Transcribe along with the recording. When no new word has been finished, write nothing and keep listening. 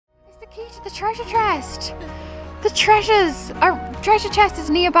Key to the treasure chest. The treasure chest is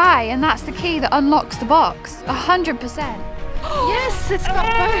nearby, and that's the key that unlocks the box. 100%. Yes, it's got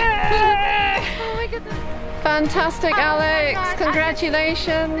both. Oh my goodness. Fantastic, Alex.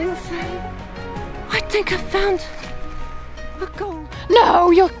 Congratulations. I think I found a gold.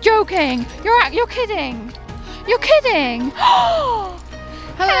 No, you're joking. You're kidding. You're kidding.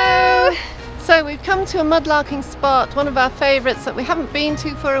 Hello. So we've come to a mudlarking spot, one of our favourites that we haven't been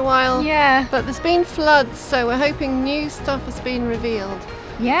to for a while. Yeah. But there's been floods, so we're hoping new stuff has been revealed.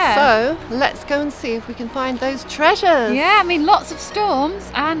 Yeah. So let's go and see if we can find those treasures. Yeah, I mean lots of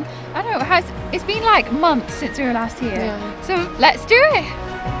storms, and I don't know, it's been like months since we were last here. Yeah. So let's do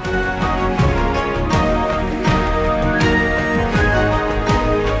it.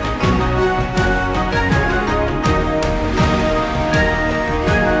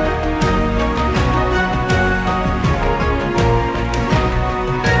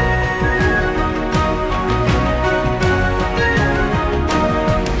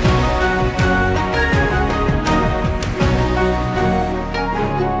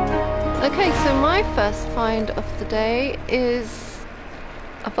 Okay, so my first find of the day is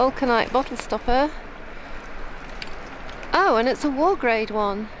a vulcanite bottle stopper. Oh, and it's a war grade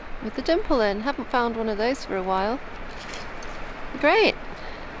one with the dimple in. Haven't found one of those for a while. Great.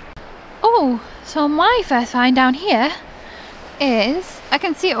 Oh, so my first find down here is, I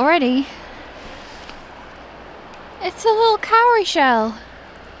can see it already, it's a little cowrie shell.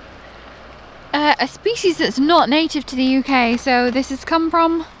 A species that's not native to the UK, so this has come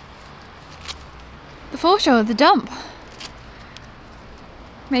from the foreshore of the dump.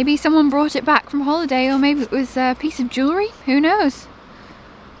 Maybe someone brought it back from holiday, or maybe it was a piece of jewellery, who knows?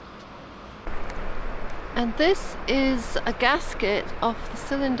 And this is a gasket off the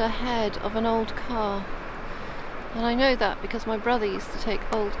cylinder head of an old car. And I know that because my brother used to take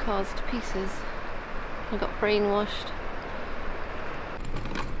old cars to pieces. I got brainwashed.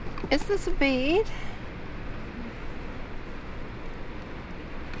 Is this a bead?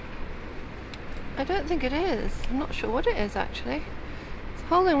 I don't think it is. I'm not sure what it is actually. It's a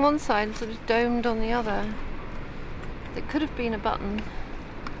hole in one side and sort of domed on the other. It could have been a button.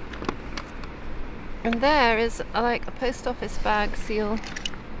 And there is like a post office bag seal.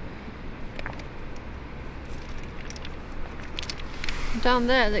 Down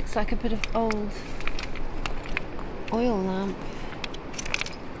there looks like a bit of old oil lamp.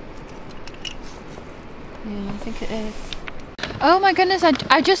 Yeah, I think it is. Oh my goodness,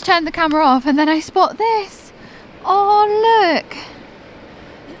 I just turned the camera off and then I spot this. Oh look!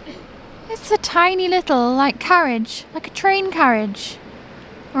 It's a tiny little like carriage, like a train carriage.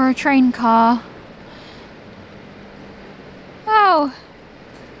 Or a train car. Oh!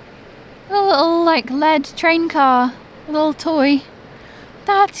 A little like lead train car. A little toy.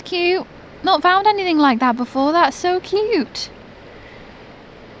 That's cute. Not found anything like that before. That's so cute.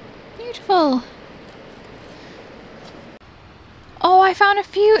 Beautiful. Oh, I found a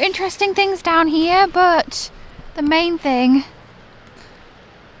few interesting things down here, but the main thing,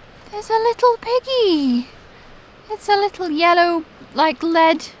 there's a little piggy. It's a little yellow, like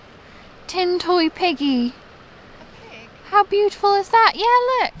lead tin toy piggy. A pig? How beautiful is that?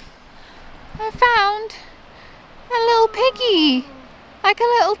 Yeah, look. I found a little piggy. Like a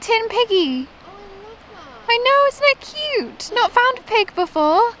little tin piggy. Oh, I love that. I know, isn't it cute? Not found a pig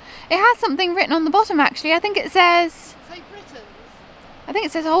before. It has something written on the bottom actually. I think it says, Say Britons. I think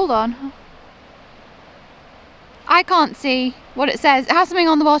it says, hold on. I can't see what it says. It has something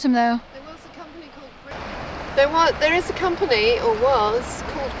on the bottom though. There was a company called there is a company, or was,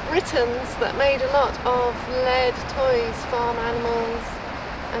 called Britons that made a lot of lead toys, farm animals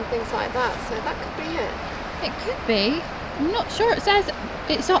and things like that, so that could be it. It could be. I'm not sure. It says,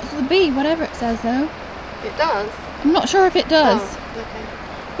 it starts with a B, whatever it says though. It does? I'm not sure if it does. Oh, okay.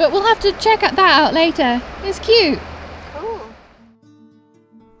 But we'll have to check that out later. It's cute. Cool.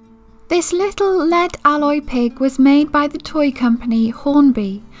 This little lead alloy pig was made by the toy company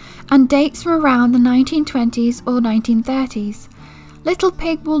Hornby and dates from around the 1920s or 1930s. Little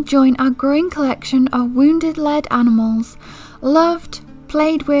Pig will join our growing collection of wounded lead animals, loved,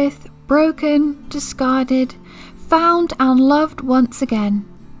 played with, broken, discarded, found and loved once again.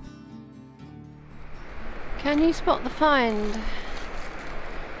 Can you spot the find?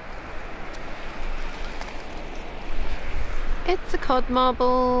 It's a cod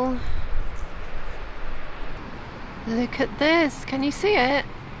marble. Look at this, can you see it?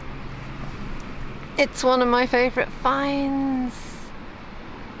 It's one of my favourite finds.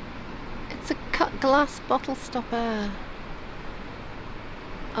 It's a cut glass bottle stopper.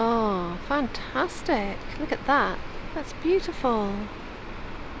 Oh, fantastic. Look at that. That's beautiful.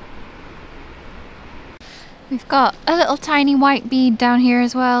 We've got a little tiny white bead down here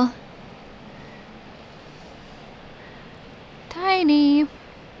as well. Tiny,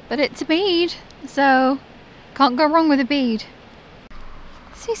 but it's a bead, so can't go wrong with a bead.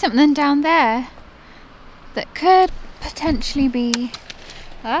 See something down there that could potentially be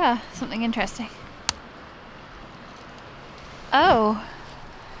something interesting. Oh,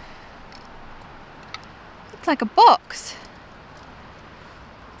 it's like a box.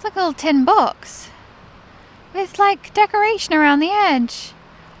 It's like a little tin box with like decoration around the edge.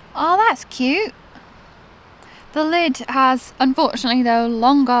 Oh, that's cute. The lid has, unfortunately though,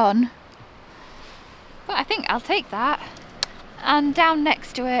 long gone. But I think I'll take that. And down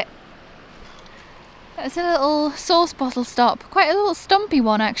next to it, there's a little sauce bottle stop. Quite a little stumpy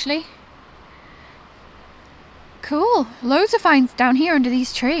one actually. Cool. Loads of finds down here under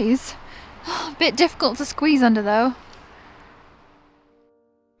these trees. A bit difficult to squeeze under though.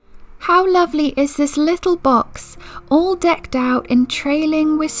 How lovely is this little box, all decked out in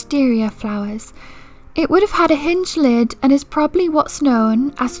trailing wisteria flowers. It would have had a hinged lid and is probably what's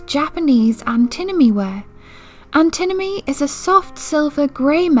known as Japanese antinome ware. Antinome is a soft silver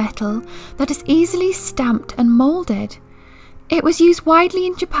grey metal that is easily stamped and moulded. It was used widely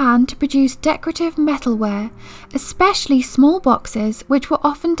in Japan to produce decorative metalware, especially small boxes which were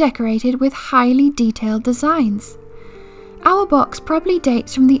often decorated with highly detailed designs. Our box probably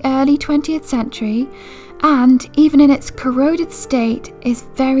dates from the early 20th century and, even in its corroded state, is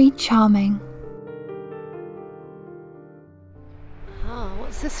very charming. Oh,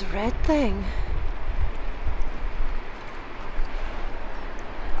 what's this red thing?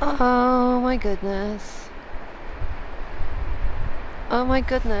 Oh my goodness. Oh my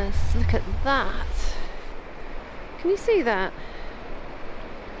goodness, look at that. Can you see that?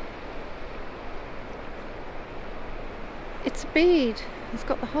 It's a bead. It's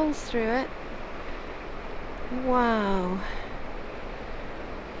got the holes through it. Wow.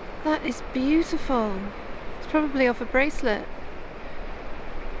 That is beautiful. It's probably off a bracelet.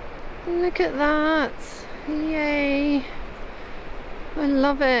 Look at that. Yay. I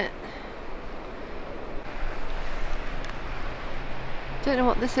love it. Don't know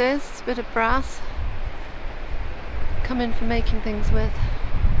what this is. It's a bit of brass. Come in for making things with.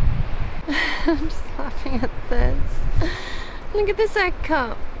 I'm just laughing at this. Look at this egg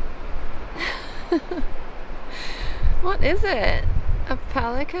cup. What is it? A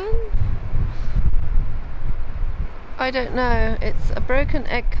pelican? I don't know. It's a broken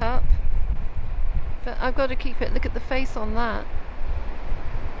egg cup. But I've got to keep it. Look at the face on that.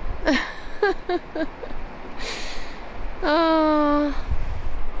 Oh,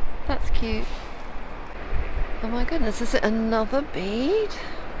 that's cute. Oh my goodness, is it another bead?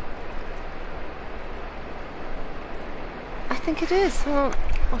 I think it is. Oh,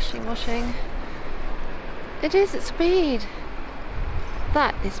 washing. It is, it's a bead.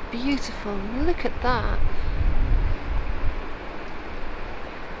 That is beautiful. Look at that.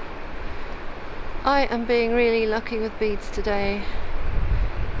 I am being really lucky with beads today.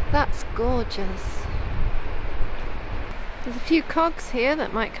 That's gorgeous. There's a few cogs here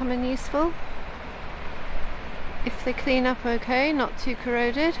that might come in useful. If they clean up okay, not too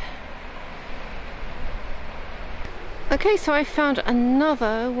corroded. Okay, so I found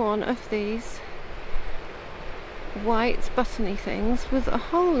another one of these white buttony things with a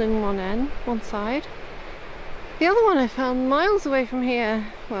hole in one side. The other one I found miles away from here.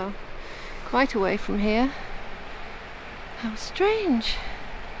 Well, quite away from here. How strange.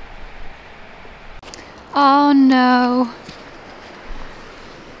 Oh no.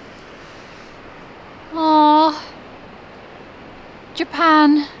 Oh,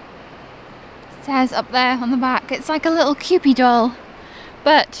 Japan. Says up there on the back. It's like a little Cupid doll,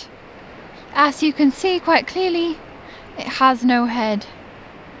 but as you can see quite clearly, it has no head.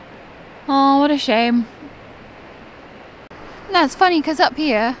 Oh, what a shame. That's funny because up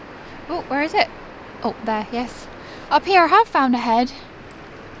here, oh, where is it? Oh, there, yes. Up here I have found a head,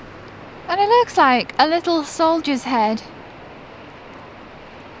 and it looks like a little soldier's head.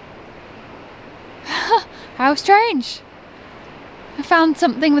 How strange. I found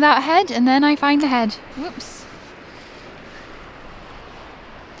something without a head and then I find a head. Whoops.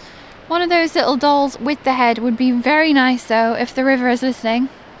 One of those little dolls with the head would be very nice though if the river is listening.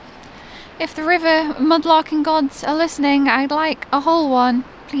 If the river mudlarking gods are listening, I'd like a whole one,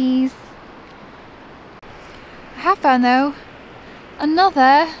 please. I have found though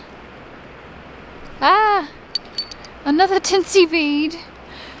another tinsy bead.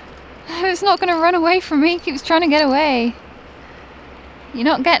 It's not going to run away from me, it keeps trying to get away. You're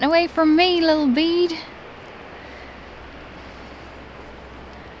not getting away from me, little bead.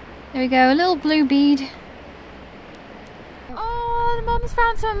 There we go, a little blue bead. Oh, Mum's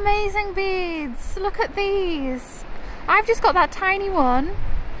found some amazing beads. Look at these. I've just got that tiny one.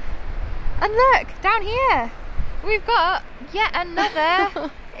 And look, down here, we've got yet another.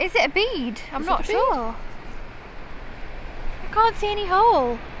 Is it a bead? I'm not sure. I can't see any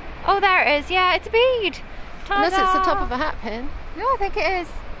hole. Oh, there it is. Yeah, it's a bead. Ta-da. Unless it's the top of a hat pin. No, I think it is.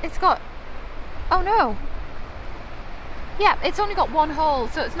 It's got... Oh, no. Yeah, it's only got one hole,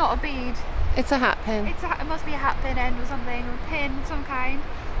 so it's not a bead. It's a hat pin. It must be a hat pin end or something, or a pin of some kind.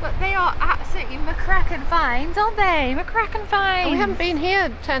 But they are absolutely McCracken finds, aren't they? McCracken finds. Oh, we haven't been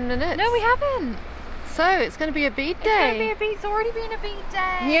here 10 minutes. No, we haven't. So it's going to be a bead day. It's already been a bead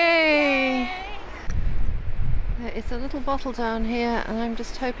day. Yay! There is a little bottle down here, and I'm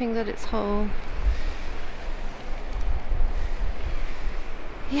just hoping that it's whole.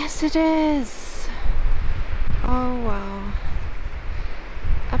 Yes, it is. Oh wow.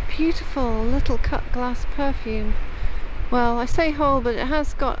 A beautiful little cut glass perfume. Well, I say whole, but it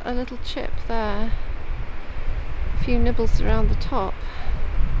has got a little chip there. A few nibbles around the top,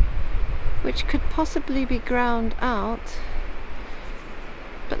 which could possibly be ground out.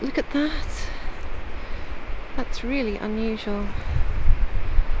 But look at that. That's really unusual.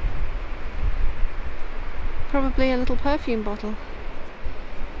 Probably a little perfume bottle.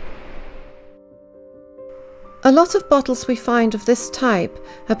 A lot of bottles we find of this type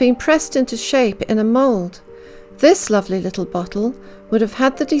have been pressed into shape in a mould. This lovely little bottle would have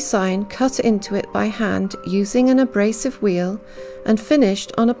had the design cut into it by hand using an abrasive wheel and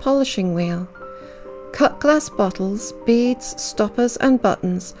finished on a polishing wheel. Cut glass bottles, beads, stoppers and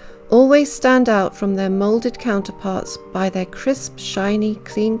buttons always stand out from their moulded counterparts by their crisp, shiny,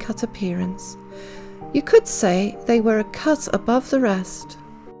 clean-cut appearance. You could say they were a cut above the rest.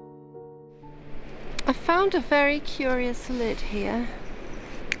 I found a very curious lid here.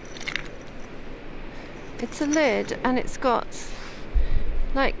 It's a lid and it's got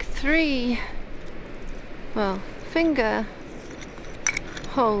like 3, well, finger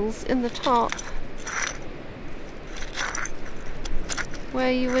holes in the top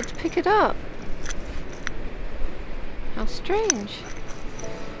where you would pick it up. How strange.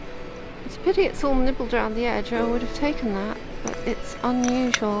 It's a pity it's all nibbled around the edge, or I would have taken that, but it's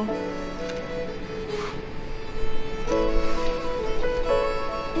unusual.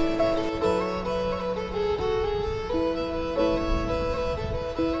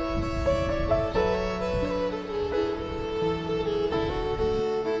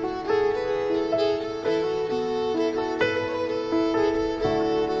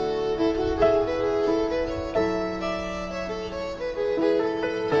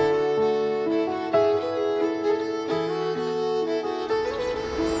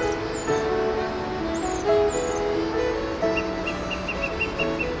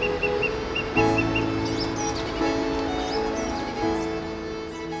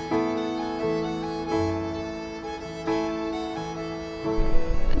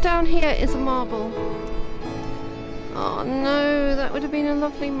 Down here is a marble. Oh no, that would have been a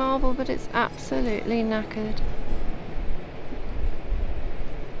lovely marble, but it's absolutely knackered.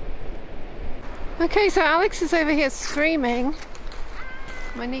 Okay, so Alex is over here screaming.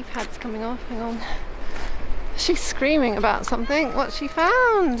 My knee pad's coming off, hang on. She's screaming about something. What's she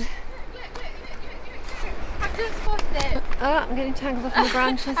found? I've just spotted it. Oh, I'm getting tangled up in the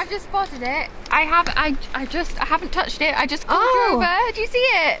branches. I've just spotted it. I haven't touched it. I just called Oh. over. Do you see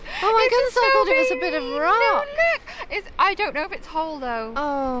it? Oh my It's goodness, I thought it was a bit of snowbean. rock. No, look. I don't know if it's whole though.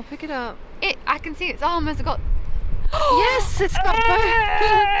 Oh, pick it up. I can see its arm has got. Yes, it's got both.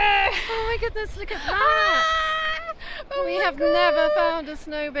 Oh my goodness, look at that. Oh We my have God. never found a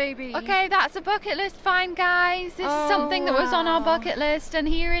snow baby. Okay, that's a bucket list find, guys. This Oh, is something that was on our wow. bucket list, and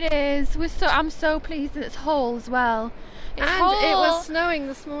here it is. I'm so pleased that it's whole as well. It's And whole. it was snowing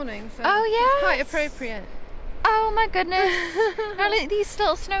this morning, so Oh, it's quite yes. appropriate. Oh my goodness! Now look at these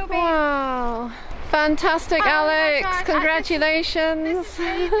little snow babies. Wow. Fantastic, Oh my Alex. God, Congratulations. This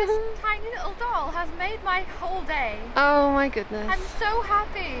tiny little doll has made my whole day. Oh my goodness. I'm so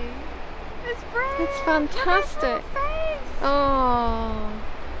happy. It's brave. It's fantastic. Look at her face. Oh.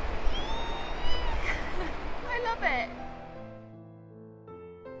 I love it.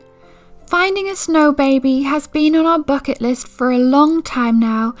 Finding a snow baby has been on our bucket list for a long time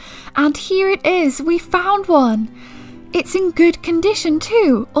now, and here it is, we found one. It's in good condition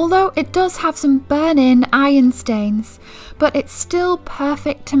too, although it does have some burn-in iron stains, but it's still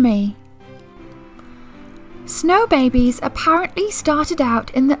perfect to me. Snow babies apparently started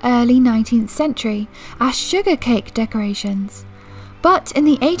out in the early 19th century as sugar cake decorations. But in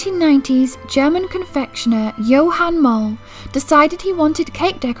the 1890s, German confectioner Johann Moll decided he wanted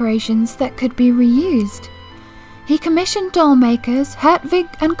cake decorations that could be reused. he commissioned doll makers Hertwig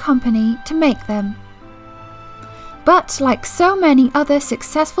and Company to make them. But like so many other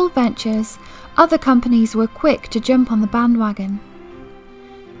successful ventures, other companies were quick to jump on the bandwagon.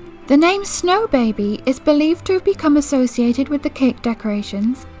 The name Snow Baby is believed to have become associated with the cake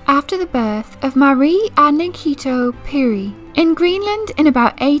decorations after the birth of Marie Annighito Peary in Greenland in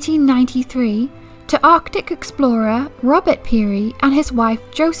about 1893 to Arctic explorer Robert Peary and his wife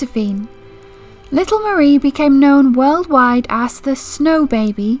Josephine. Little Marie became known worldwide as the Snow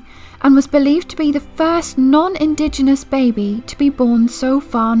Baby and was believed to be the first non-indigenous baby to be born so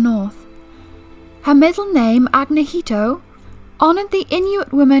far north. Her middle name, Annighito, honoured the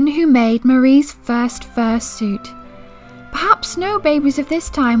Inuit woman who made Marie's first fur suit. Perhaps snow babies of this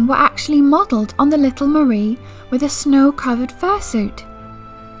time were actually modelled on the little Marie with a snow-covered fursuit.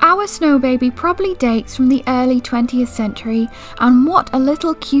 Our snow baby probably dates from the early 20th century, and what a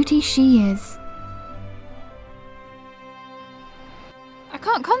little cutie she is. I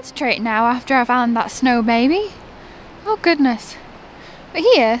can't concentrate now after I found that snow baby. Oh goodness. But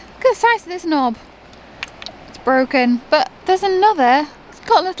here, look at the size of this knob. It's broken, but there's another. It's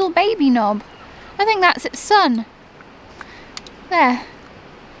got a little baby knob. I think that's its son. There.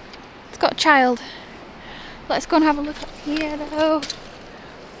 It's got a child. Let's go and have a look up here though.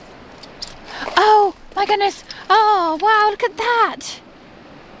 Oh my goodness. Oh wow, look at that.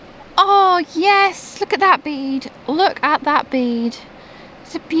 Oh yes, look at that bead. Look at that bead.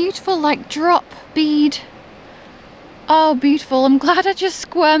 It's a beautiful like drop bead. Oh beautiful. I'm glad I just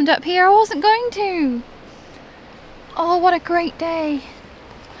squirmed up here. I wasn't going to. Oh what a great day.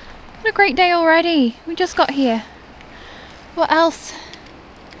 What a great day already. We just got here. What else?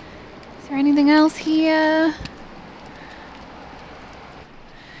 Is there anything else here?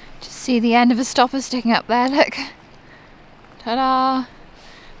 Just see the end of a stopper sticking up there, look. Ta-da!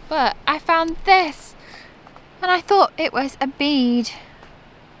 But I found this and I thought it was a bead.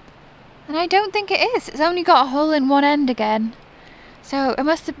 And I don't think it is. It's only got a hole in one end again. So it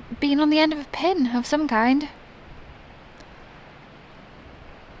must have been on the end of a pin of some kind.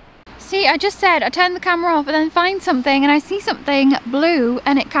 See, I just said I turned the camera off and then find something and I see something blue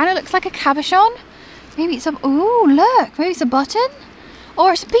and it kind of looks like a cabochon. Maybe it's a, ooh look, maybe it's a button?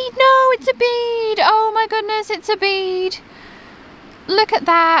 Or it's a bead, no it's a bead! Oh my goodness, it's a bead! Look at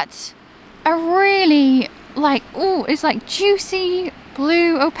that! A really like, ooh, it's like juicy,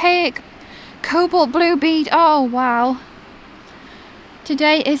 blue, opaque, cobalt blue bead, oh wow.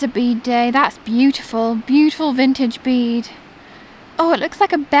 Today is a bead day, that's beautiful, beautiful vintage bead. Oh, it looks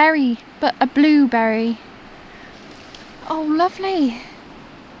like a berry, but a blueberry. Oh, lovely.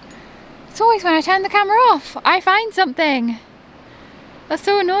 It's always when I turn the camera off, I find something. That's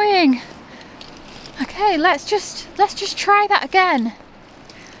so annoying. Okay, let's just try that again.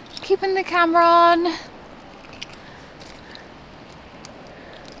 Keeping the camera on.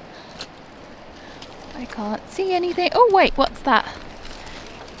 I can't see anything. Oh wait, what's that?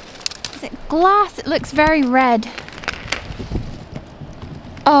 Is it glass? It looks very red.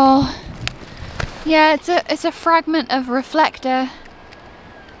 Oh, yeah, it's a fragment of reflector.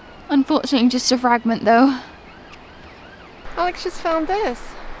 Unfortunately, just a fragment though. Alex just found this.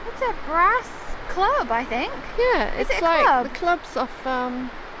 It's a brass club, I think. Yeah, it's it like club? the clubs of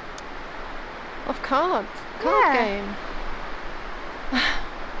card Yeah. game.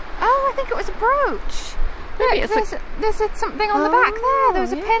 Oh, I think it was a brooch. Maybe Look, it's there's something on the back there. There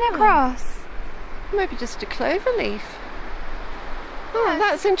was a pin yeah. across. Maybe just a clover leaf. Oh, Yeah,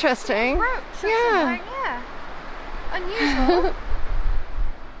 that's interesting. Brooch or Yeah. something, yeah. Unusual.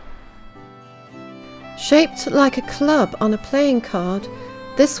 Shaped like a club on a playing card,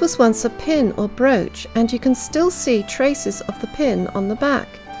 this was once a pin or brooch, and you can still see traces of the pin on the back.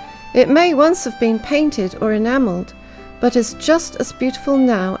 It may once have been painted or enamelled, but is just as beautiful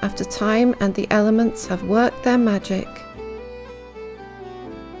now after time and the elements have worked their magic.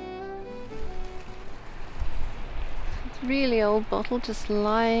 Really old bottle just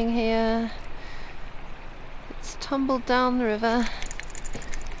lying here. It's tumbled down the river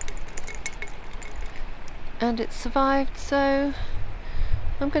and it survived, so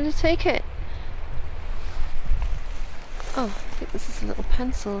I'm going to take it. Oh, I think this is a little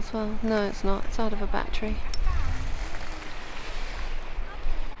pencil as well. No, it's not. It's out of a battery.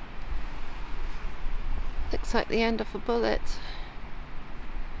 Looks like the end of a bullet.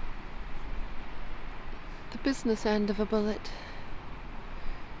 The business end of a bullet.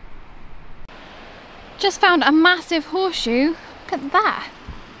 Just found a massive horseshoe. Look at that.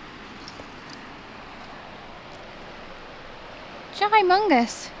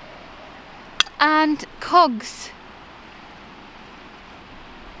 Gymongous. And cogs.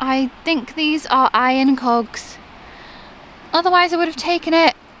 I think these are iron cogs. Otherwise I would have taken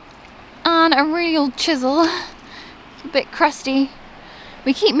it on a real chisel. A bit crusty.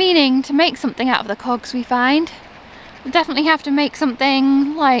 We keep meaning to make something out of the cogs we find. We'll definitely have to make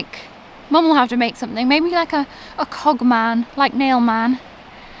something like... Mum will have to make something, maybe like a cog man, like Nail Man.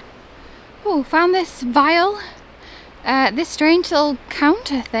 Oh, found this vial. This strange little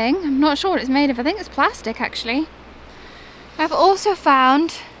counter thing. I'm not sure what it's made of. I think it's plastic actually. I've also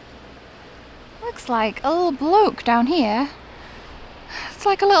found, looks like a little bloke down here. It's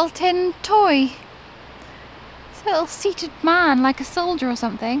like a little tin toy. It's a little seated man, like a soldier or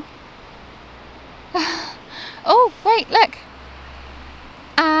something. Oh, wait, look.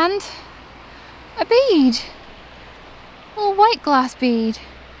 And a bead. A little white glass bead.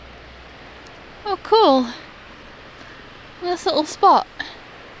 Oh, cool. This little spot.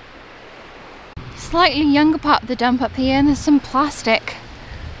 Slightly younger part of the dump up here, and there's some plastic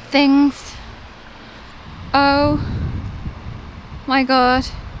things. Oh my god.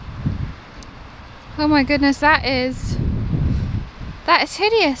 Oh my goodness, that is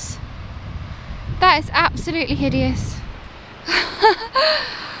hideous. That is absolutely hideous.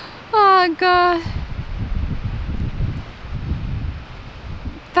 Oh god.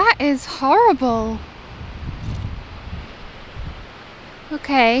 That is horrible.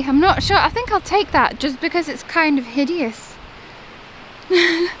 Okay, I'm not sure. I think I'll take that just because it's kind of hideous.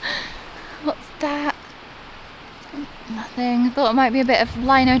 What's that? Nothing. I thought it might be a bit of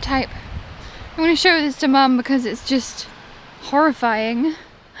linotype. I'm going to show this to Mum because it's just horrifying.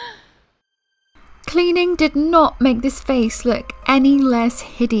 Cleaning did not make this face look any less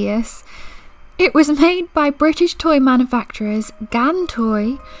hideous. It was made by British toy manufacturers Gan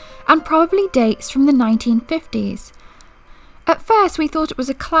Toy and probably dates from the 1950s. At first we thought it was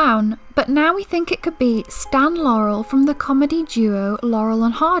a clown, but now we think it could be Stan Laurel from the comedy duo Laurel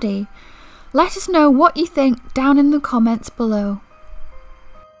and Hardy. Let us know what you think down in the comments below.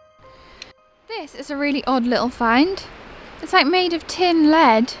 This is a really odd little find. It's like made of tin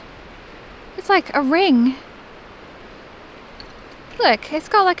lead. It's like a ring. Look, it's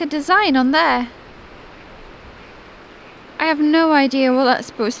got like a design on there. I have no idea what that's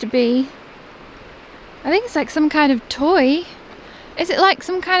supposed to be. I think it's like some kind of toy. Is it like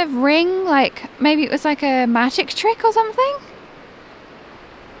some kind of ring? Like maybe it was like a magic trick or something?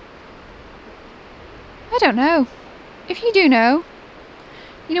 I don't know. If you do know,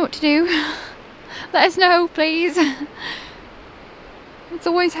 you know what to do. Let us know, please. It's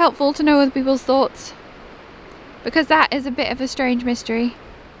always helpful to know other people's thoughts, because that is a bit of a strange mystery.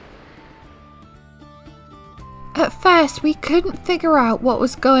 At first we couldn't figure out what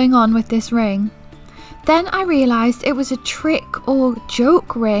was going on with this ring. Then I realised it was a trick or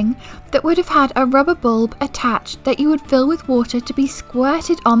joke ring that would have had a rubber bulb attached that you would fill with water to be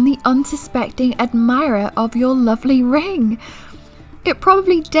squirted on the unsuspecting admirer of your lovely ring. It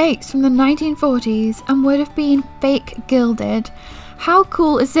probably dates from the 1940s and would have been fake gilded. How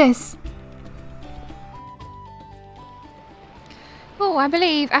cool is this? Oh, I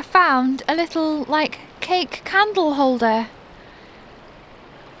believe I found a little like cake candle holder.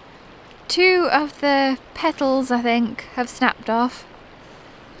 Two of the petals, I think, have snapped off.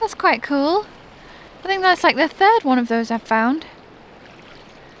 That's quite cool. I think that's like the third one of those I've found.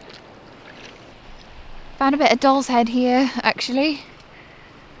 Found a bit of doll's head here, actually.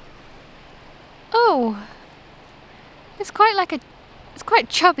 Oh! It's quite like it's quite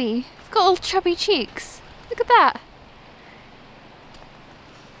chubby. It's got little chubby cheeks. Look at that.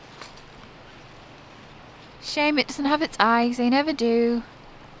 Shame it doesn't have its eyes, they never do.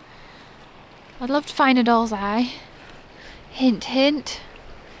 I'd love to find a doll's eye. Hint, hint.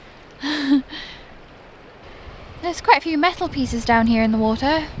 There's quite a few metal pieces down here in the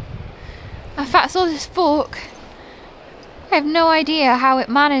water. In fact, I saw this fork. I have no idea how it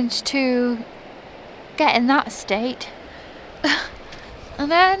managed to get in that state.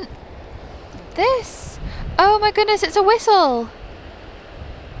 And then this. Oh my goodness, it's a whistle.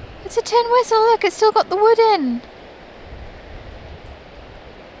 It's a tin whistle, look, it's still got the wood in.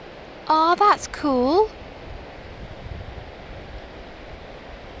 Oh, that's cool.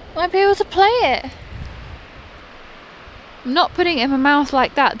 Might be able to play it. I'm not putting it in my mouth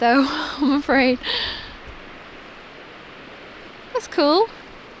like that though, I'm afraid. That's cool.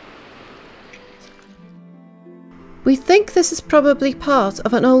 We think this is probably part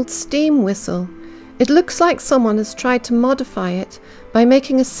of an old steam whistle. It looks like someone has tried to modify it by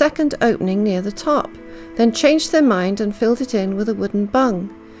making a second opening near the top, then changed their mind and filled it in with a wooden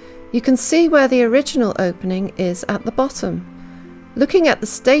bung. You can see where the original opening is at the bottom. Looking at the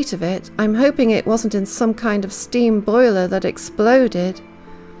state of it, I'm hoping it wasn't in some kind of steam boiler that exploded.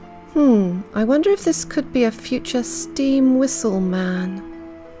 I wonder if this could be a future steam whistle man.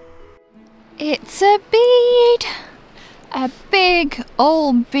 It's a bead! A big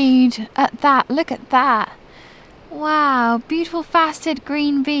old bead at that. Look at that. Wow, beautiful faceted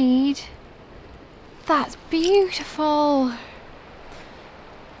green bead. That's beautiful.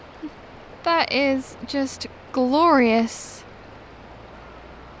 That is just glorious.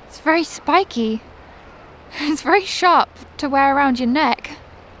 It's very spiky. It's very sharp to wear around your neck.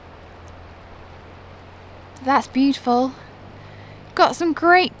 That's beautiful. Got some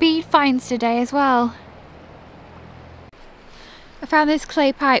great bead finds today as well. I found this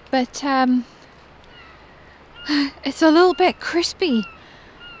clay pipe, but it's a little bit crispy,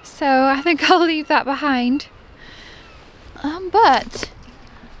 so I think I'll leave that behind. But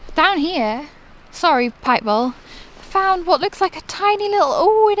down here, sorry pipe bowl, I found what looks like a tiny little,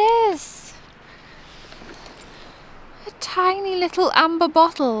 oh it is! A tiny little amber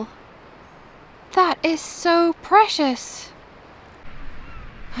bottle. That is so precious.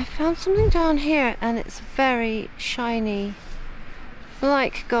 I found something down here and it's very shiny,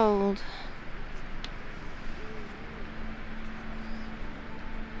 like gold.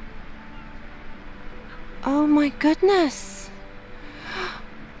 Oh my goodness!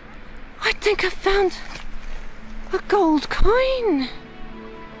 I think I found a gold coin!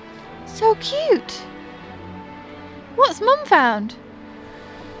 So cute! What's Mum found?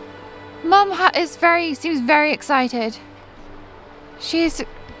 Mum seems very excited. She's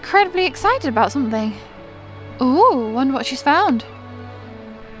incredibly excited about something. Ooh, wonder what she's found.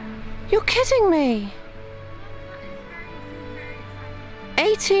 You're kidding me!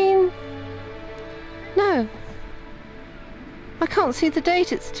 18... No. I can't see the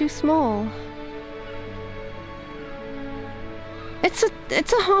date, it's too small. It's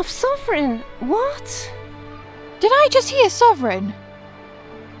a half sovereign. What? Did I just hear sovereign?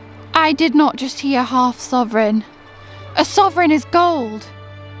 I did not just hear half sovereign. A sovereign is gold.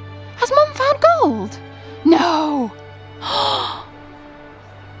 Has Mum found gold? No. A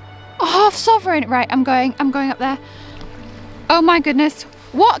half sovereign. Right, I'm going up there. Oh my goodness.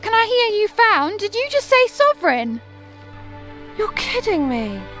 What can I hear you found? Did you just say sovereign? You're kidding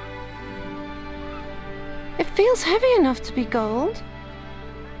me. It feels heavy enough to be gold.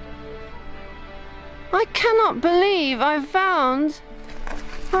 I cannot believe I've found...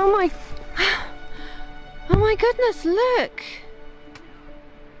 Oh my goodness, look!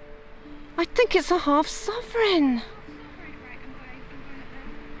 I think it's a half sovereign.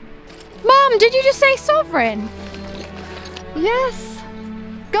 Mum, did you just say sovereign? Yes!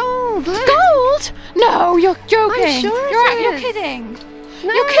 Gold, look! Gold? No, you're joking. I'm sure You're kidding.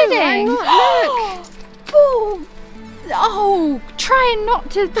 No, You're kidding. I'm not, look! Oh, trying not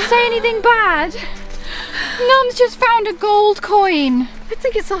to say anything bad. Mum's just found a gold coin. I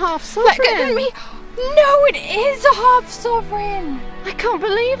think it's a half sovereign. No, it is a half sovereign. I can't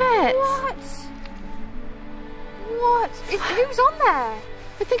believe it. What? Who's on there?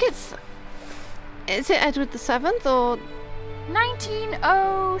 I think it's... Is it Edward VII or...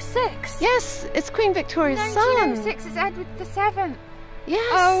 1906. Yes, it's Queen Victoria's son. 1906 is Edward VII. Yes.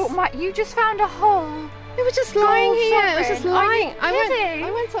 Oh my, you just found a hole. It was just lying here. Sovereign. It was just lying.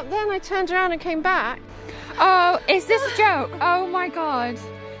 I went up there and I turned around and came back. Oh, is this a joke? Oh my god.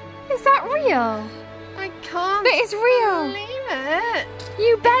 Is that real? I can't It is real. believe it.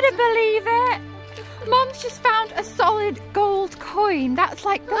 You better believe it. Mum's just found a solid gold coin. That's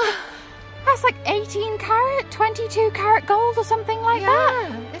like 18 carat, 22 carat gold or something like that.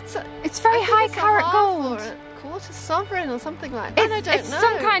 It's very high carat gold. Or a quarter sovereign or something like that. I don't It's know.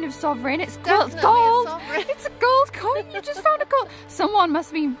 some kind of sovereign. It's Definitely a gold. sovereign. It's a gold coin. You just found a gold. Someone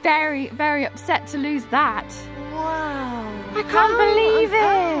must be very, very upset to lose that. Wow. I can't believe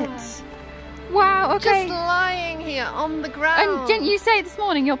it. Wow, okay. Just lying here on the ground. And didn't you say this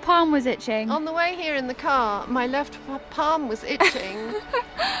morning your palm was itching? On the way here in the car, my left palm was itching.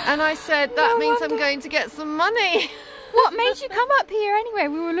 And I said, that means I'm going to get some money. What made you come up here anyway?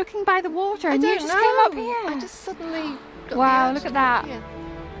 We were looking by the water and you just came up here. I just suddenly got Wow, the urge look at to that. come here.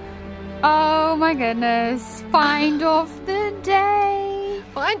 Oh my goodness. Find of the day.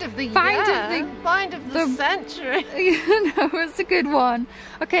 Find of the year. Find of the century. No, it's a good one.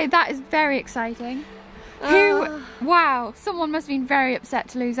 Okay, that is very exciting. Wow, someone must have been very upset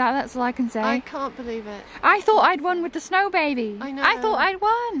to lose out, that's all I can say. I can't believe it. I thought I'd won with the snow baby. I know. I thought I'd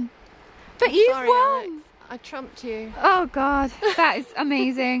won. But you've Sorry, won. Alex. I trumped you. Oh God, that is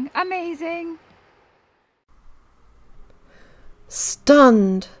amazing. Amazing.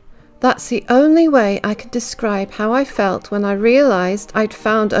 Stunned. That's the only way I can describe how I felt when I realised I'd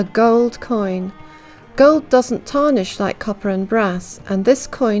found a gold coin. Gold doesn't tarnish like copper and brass, and this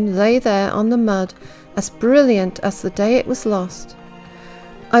coin lay there on the mud as brilliant as the day it was lost.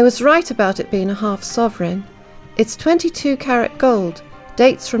 I was right about it being a half sovereign. It's 22-carat gold,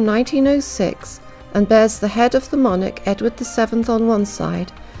 dates from 1906, and bears the head of the monarch Edward VII on one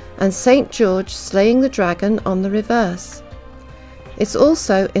side and St. George slaying the dragon on the reverse. It's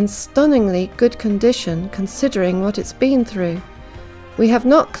also in stunningly good condition considering what it's been through. We have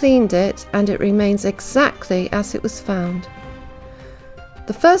not cleaned it, and it remains exactly as it was found.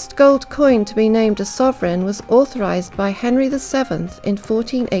 The first gold coin to be named a sovereign was authorised by Henry VII in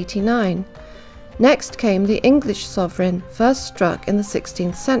 1489. Next came the English sovereign, first struck in the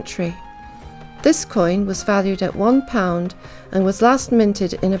 16th century. This coin was valued at £1 and was last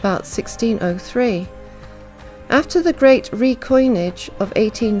minted in about 1603. After the Great Recoinage of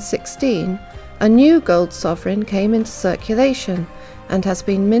 1816, a new gold sovereign came into circulation and has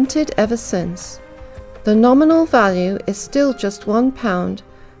been minted ever since. The nominal value is still just £1,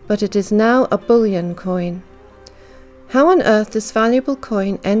 but it is now a bullion coin. How on earth this valuable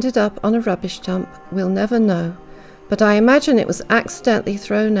coin ended up on a rubbish dump, we'll never know, but I imagine it was accidentally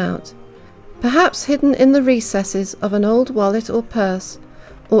thrown out. Perhaps hidden in the recesses of an old wallet or purse,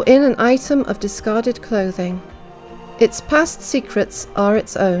 or in an item of discarded clothing. Its past secrets are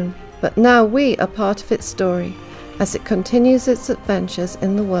its own, but now we are part of its story, as it continues its adventures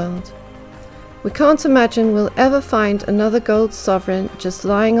in the world. We can't imagine we'll ever find another gold sovereign just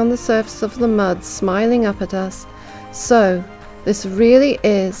lying on the surface of the mud smiling up at us, so this really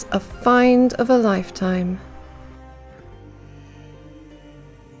is a find of a lifetime.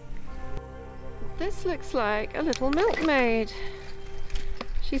 This looks like a little milkmaid.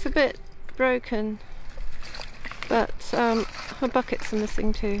 She's a bit broken, but her buckets are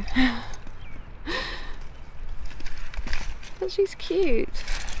missing too. But she's cute.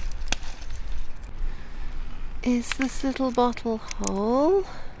 Is this little bottle whole?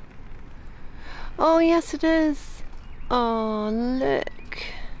 Oh yes it is. Oh look.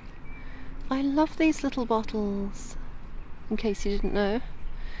 I love these little bottles, in case you didn't know.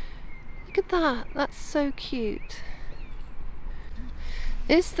 Look at that, that's so cute.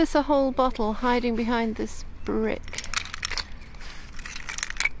 Is this a whole bottle hiding behind this brick?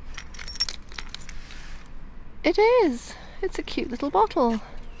 It is! It's a cute little bottle.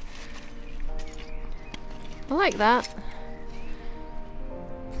 I like that.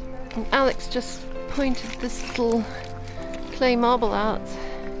 And Alex just pointed this little clay marble out.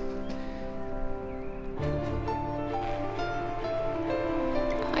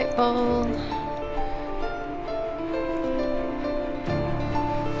 Pipe bowl.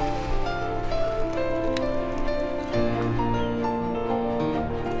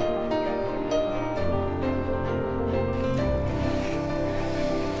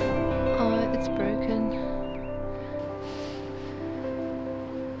 Oh, it's broken.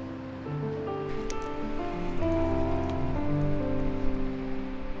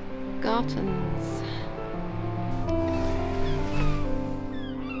 Gartens.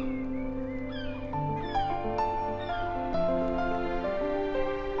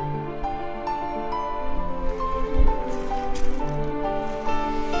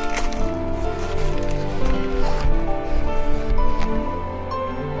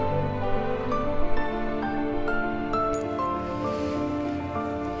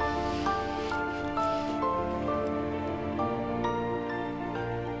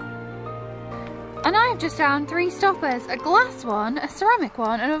 And I've just found 3 stoppers, a glass one, a ceramic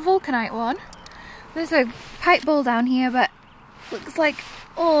one and a vulcanite one. There's a pipe bowl down here, but looks like,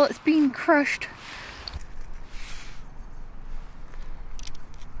 oh, it's been crushed.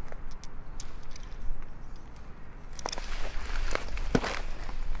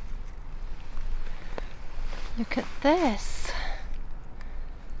 Look at this.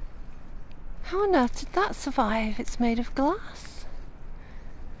 How on earth did that survive? It's made of glass.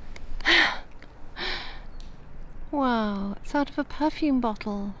 Wow, it's out of a perfume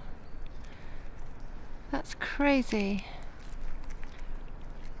bottle. That's crazy.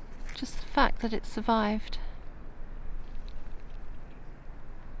 Just the fact that it survived.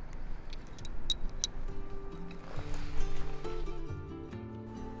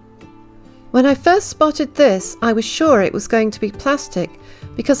 When I first spotted this, I was sure it was going to be plastic,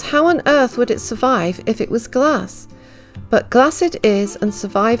 because how on earth would it survive if it was glass? But glass it is, and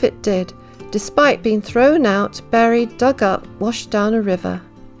survive it did, despite being thrown out, buried, dug up, washed down a river.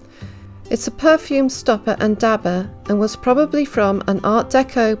 It's a perfume stopper and dabber, and was probably from an Art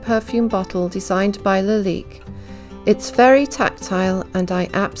Deco perfume bottle designed by Lalique. It's very tactile and I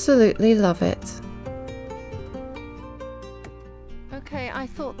absolutely love it. Okay, I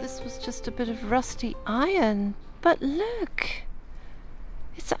thought this was just a bit of rusty iron, but look,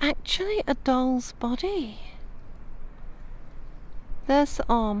 it's actually a doll's body. There's the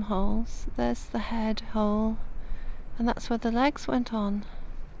armholes, there's the head hole, and that's where the legs went on.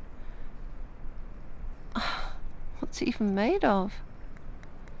 What's it even made of?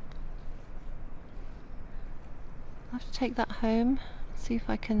 I'll have to take that home, see if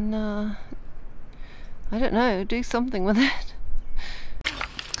I can, I don't know, do something with it.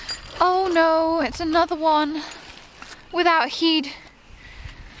 Oh no, it's another one without heat.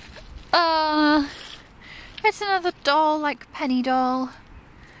 It's another doll, like penny doll.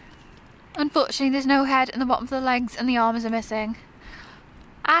 Unfortunately, there's no head and the bottom of the legs and the arms are missing.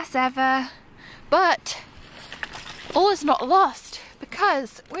 As ever. But all is not lost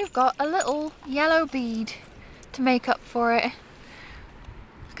because we've got a little yellow bead to make up for it.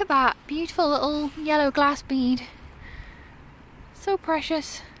 Look at that beautiful little yellow glass bead. So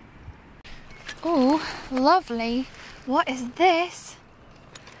precious. Oh, lovely. What is this?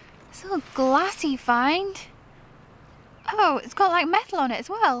 This little glassy find. Oh, it's got like metal on it as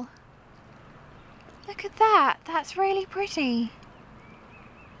well. Look at that. That's really pretty.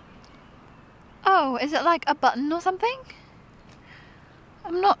 Oh, is it like a button or something?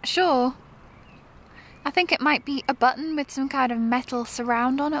 I'm not sure. I think it might be a button with some kind of metal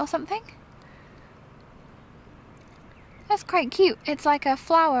surround on it or something. That's quite cute. It's like a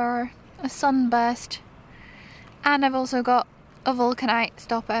flower or a sunburst. And I've also got a vulcanite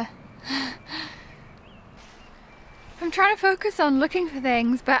stopper. I'm trying to focus on looking for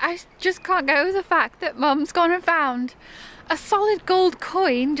things, but I just can't get over the fact that Mum's gone and found a solid gold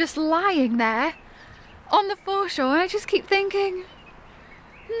coin just lying there on the foreshore, and I just keep thinking,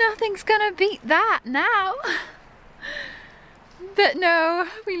 nothing's gonna beat that now. But no,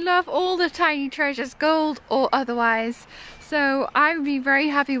 we love all the tiny treasures, gold or otherwise. So I would be very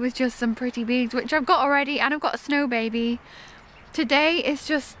happy with just some pretty beads, which I've got already, and I've got a snow baby. Today is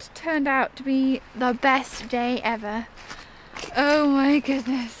just turned out to be the best day ever. Oh my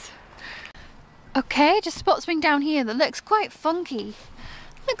goodness. Okay, just spot something down here that looks quite funky.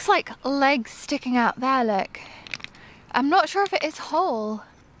 Looks like legs sticking out there, look. I'm not sure if it is whole.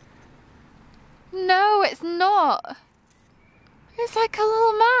 No, it's not. It's like a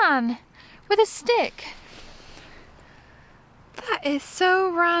little man with a stick. That is so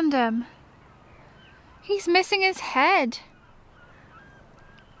random. He's missing his head.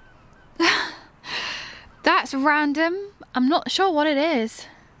 That's random. I'm not sure what it is,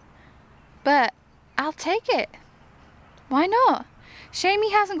 but I'll take it. Why not? Shame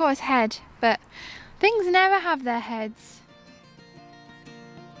he hasn't got his head, but things never have their heads.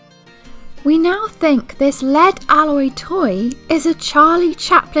 We now think this lead alloy toy is a Charlie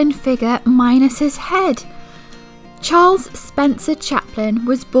Chaplin figure minus his head. Charles Spencer Chaplin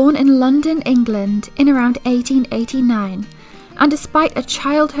was born in London, England in around 1889, and despite a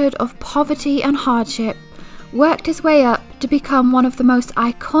childhood of poverty and hardship, worked his way up to become one of the most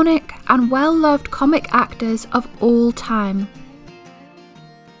iconic and well-loved comic actors of all time.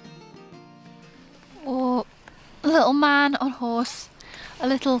 Or a little man on a horse. A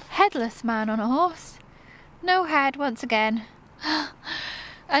little headless man on a horse. No head once again.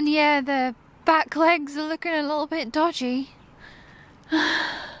 And yeah, the back legs are looking a little bit dodgy.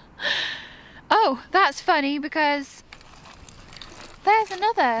 Oh, that's funny because there's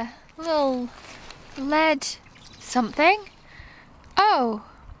another little lead something. Oh,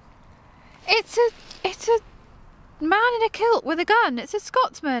 it's a man in a kilt with a gun. It's a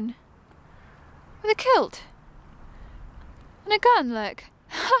Scotsman with a kilt and a gun, look.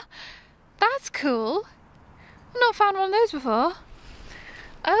 That's cool. I've not found one of those before.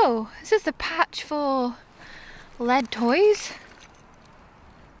 Oh, is this the patch for lead toys?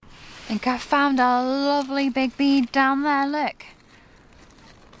 I think I found a lovely big bead down there, look.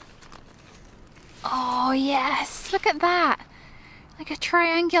 Oh yes, look at that. Like a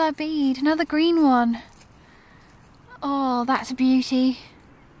triangular bead, another green one. Oh, that's a beauty.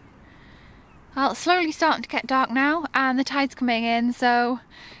 Well, it's slowly starting to get dark now and the tide's coming in, so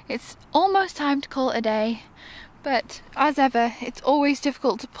it's almost time to call it a day. But as ever, it's always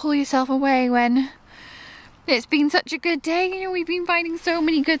difficult to pull yourself away when it's been such a good day. You know, we've been finding so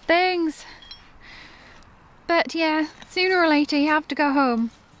many good things. But yeah, sooner or later you have to go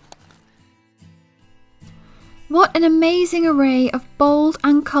home. What an amazing array of bold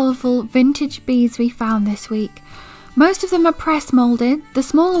and colourful vintage beads we found this week. Most of them are press moulded, the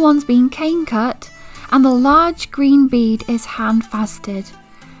smaller ones being cane cut, and the large green bead is hand faceted.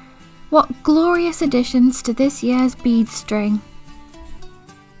 What glorious additions to this year's bead string.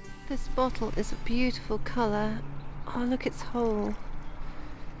 This bottle is a beautiful colour. Oh, look, it's whole.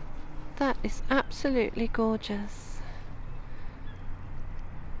 That is absolutely gorgeous.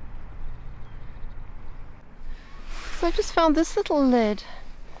 So I just found this little lid,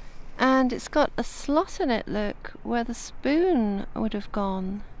 and it's got a slot in it, look, where the spoon would have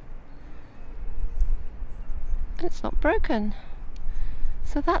gone. And it's not broken.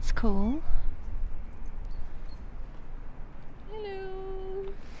 So that's cool. Hello.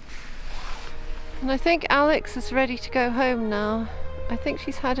 And I think Alex is ready to go home now. I think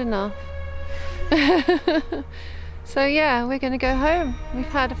she's had enough. So yeah, we're going to go home. We've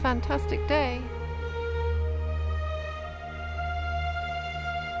had a fantastic day.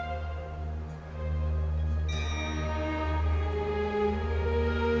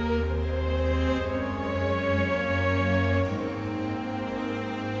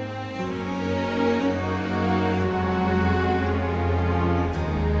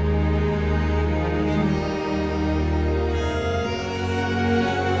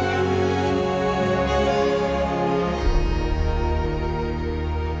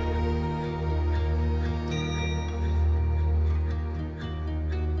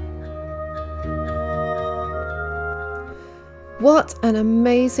 What an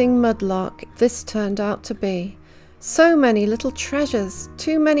amazing mudlark this turned out to be. So many little treasures,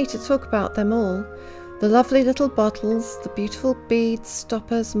 too many to talk about them all. The lovely little bottles, the beautiful beads,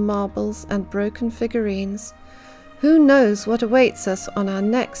 stoppers, marbles and broken figurines. Who knows what awaits us on our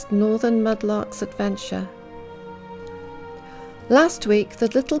next Northern Mudlarks adventure. Last week the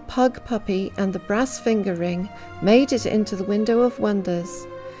little pug puppy and the brass finger ring made it into the Window of Wonders.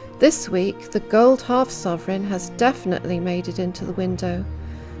 This week the gold half sovereign has definitely made it into the window,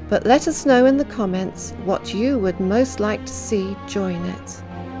 but let us know in the comments what you would most like to see join it.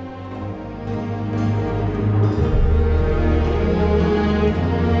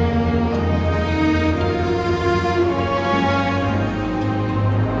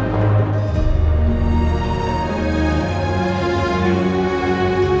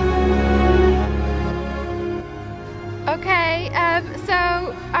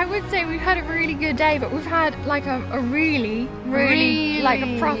 So I would say we've had a really good day, but we've had like a really like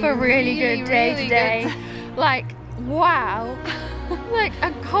a proper really good day today. Like, wow. Like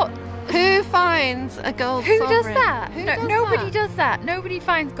a Who finds a gold Who sovereign? does that? Who No, does nobody that? does that. Nobody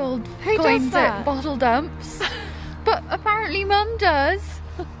finds gold Who does coins that? at bottle dumps. But apparently Mum does.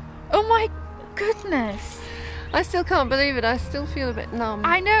 Oh my goodness. I still can't believe it. I still feel a bit numb.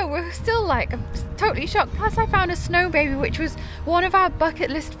 I know, we're still like totally shocked. Plus I found a snow baby, which was one of our bucket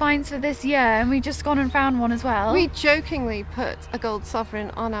list finds for this year, and we just gone and found one as well. We jokingly put a gold sovereign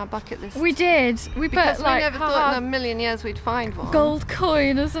on our bucket list. We did. We because put like we never thought in a million years we'd find one. gold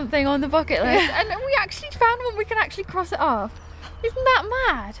coin or something on the bucket list, and we actually found one. We can actually cross it off. Isn't that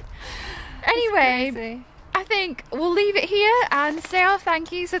mad? Anyway, Crazy. I think we'll leave it here and say our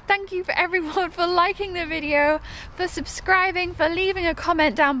thank you. So thank you for everyone for liking the video, for subscribing, for leaving a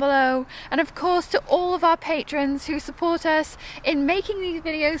comment down below, and of course to all of our patrons who support us in making these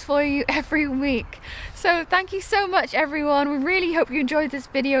videos for you every week. So thank you so much everyone. We really hope you enjoyed this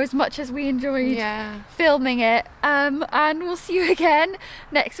video as much as we enjoyed filming it, and we'll see you again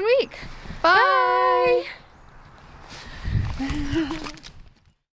next week. Bye. Bye.